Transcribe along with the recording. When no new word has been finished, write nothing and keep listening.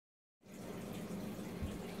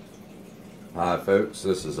Hi folks,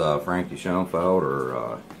 this is Frankie Schoenfeld,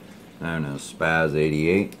 or known as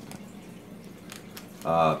Spaz88.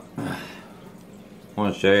 I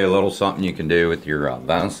want to show you a little something you can do with your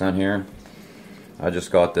venison here. I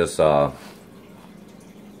just got this,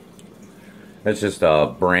 it's just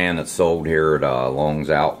a brand that's sold here at Long's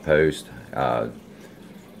Outpost.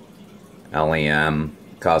 LEM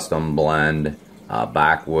Custom Blend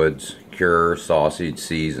Backwoods Cure Sausage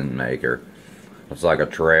Season Maker. It's like a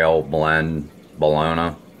trail blend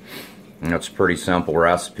bologna. And it's a pretty simple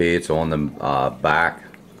recipe. It's on the back.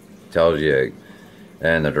 Tells you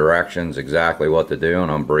in the directions exactly what to do,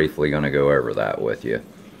 and I'm briefly going to go over that with you.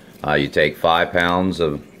 You take 5 pounds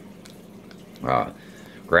of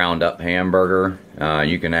ground up hamburger.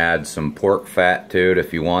 You can add some pork fat to it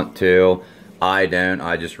if you want to. I don't.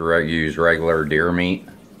 I just use regular deer meat.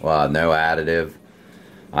 No additive.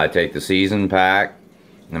 I take the seasoned pack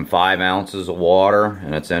and 5 ounces of water,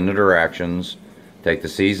 and it's in the directions. Take the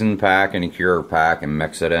seasoned pack and a cure pack and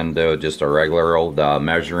mix it into just a regular old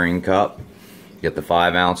measuring cup. Get the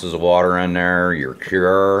 5 ounces of water in there, your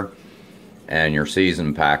cure, and your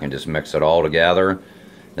seasoned pack, and just mix it all together.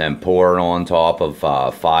 Then pour it on top of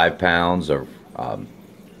 5 pounds of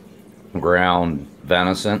ground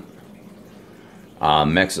venison.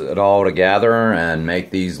 Mix it all together and make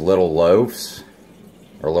these little loaves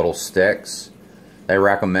or little sticks. They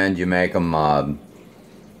recommend you make them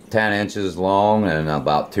 10 inches long and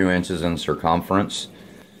about 2 inches in circumference.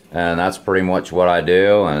 And that's pretty much what I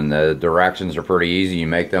do, and the directions are pretty easy. You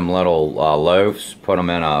make them little loaves, put them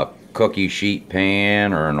in a cookie sheet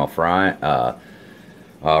pan or in a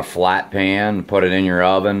flat pan, put it in your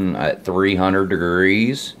oven at 300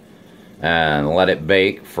 degrees and let it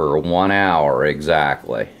bake for 1 hour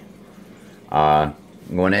exactly.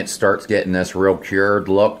 When it starts getting this real cured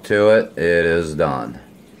look to it, it is done.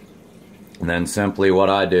 And then simply what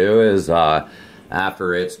I do is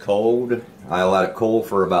after it's cold, I let it cool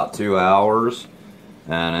for about 2 hours,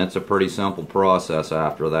 and it's a pretty simple process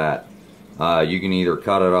after that. You can either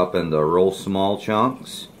cut it up into real small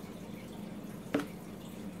chunks,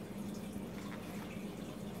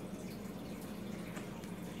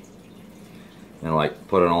 and like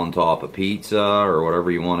put it on top of pizza or whatever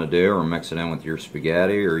you want to do, or mix it in with your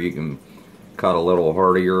spaghetti, or you can cut a little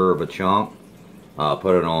heartier of a chunk,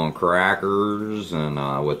 put it on crackers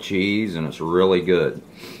and with cheese, and it's really good.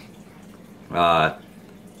 I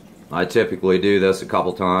typically do this a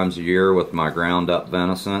couple times a year with my ground up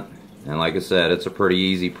venison, and like I said, it's a pretty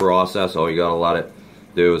easy process. All you gotta let it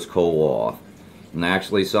do is cool off. And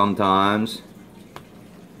actually sometimes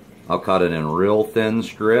I'll cut it in real thin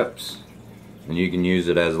strips, and you can use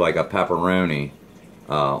it as like a pepperoni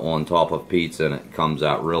on top of pizza, and it comes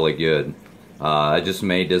out really good. I just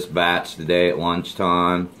made this batch today at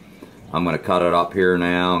lunchtime. I'm going to cut it up here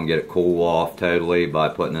now and get it cool off totally by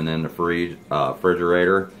putting it in the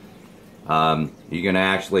refrigerator. You can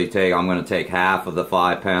actually take, I'm going to take half of the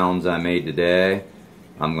 5 pounds I made today.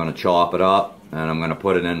 I'm going to chop it up and I'm going to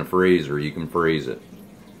put it in the freezer. You can freeze it.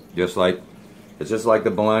 It's just like the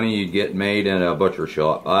bologna you'd get made in a butcher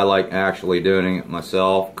shop. I like actually doing it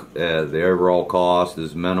myself. The overall cost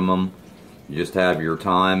is minimum. You just have your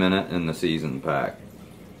thyme in it and the seasoned pack.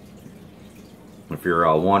 If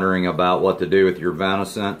you're wondering about what to do with your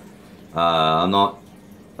venison,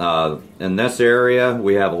 in this area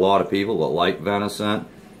we have a lot of people that like venison,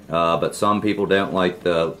 but some people don't like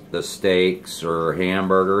the steaks or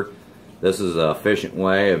hamburger. This is an efficient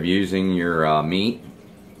way of using your meat.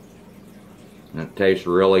 And it tastes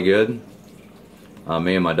really good.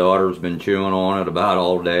 Me and my daughter's been chewing on it about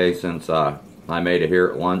all day since I made it here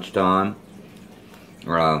at lunchtime.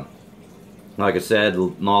 Like I said,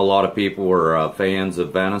 not a lot of people are fans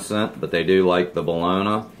of venison, but they do like the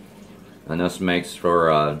bologna. And this makes for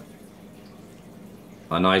a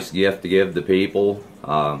nice gift to give to people,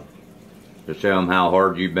 to show them how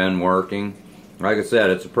hard you've been working. Like I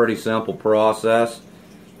said, it's a pretty simple process.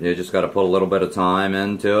 You just got to put a little bit of time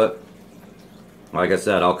into it. Like I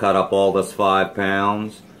said, I'll cut up all this 5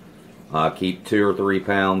 pounds, keep 2 or 3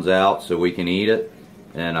 pounds out so we can eat it,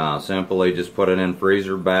 and simply just put it in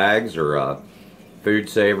freezer bags or food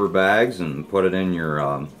saver bags and put it in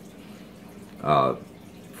your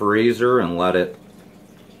freezer and let it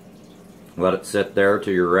sit there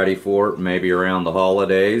till you're ready for it. Maybe around the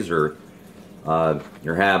holidays, or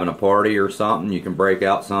you're having a party or something, you can break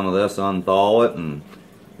out some of this, unthaw it, and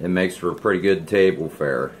it makes for a pretty good table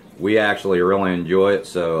fare. We actually really enjoy it,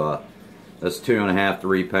 so this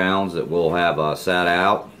 2.5–3 pounds that we'll have sat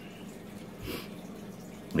out,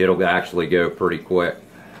 it'll actually go pretty quick.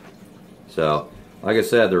 So like I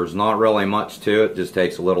said, there's not really much to it. Just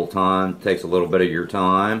takes a little time, takes a little bit of your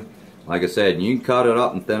time. Like I said, you can cut it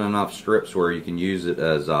up in thin enough strips where you can use it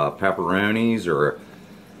as pepperonis or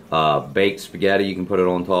baked spaghetti. You can put it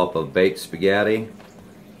on top of baked spaghetti.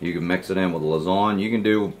 You can mix it in with lasagna. You can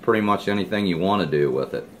do pretty much anything you want to do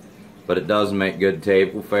with it. But it does make good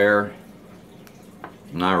table fare.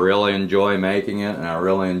 And I really enjoy making it, and I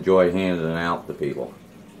really enjoy handing it out to people.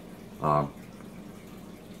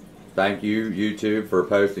 Thank you, YouTube, for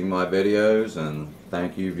posting my videos, and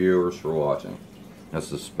thank you, viewers, for watching.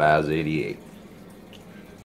 This is Spaz88.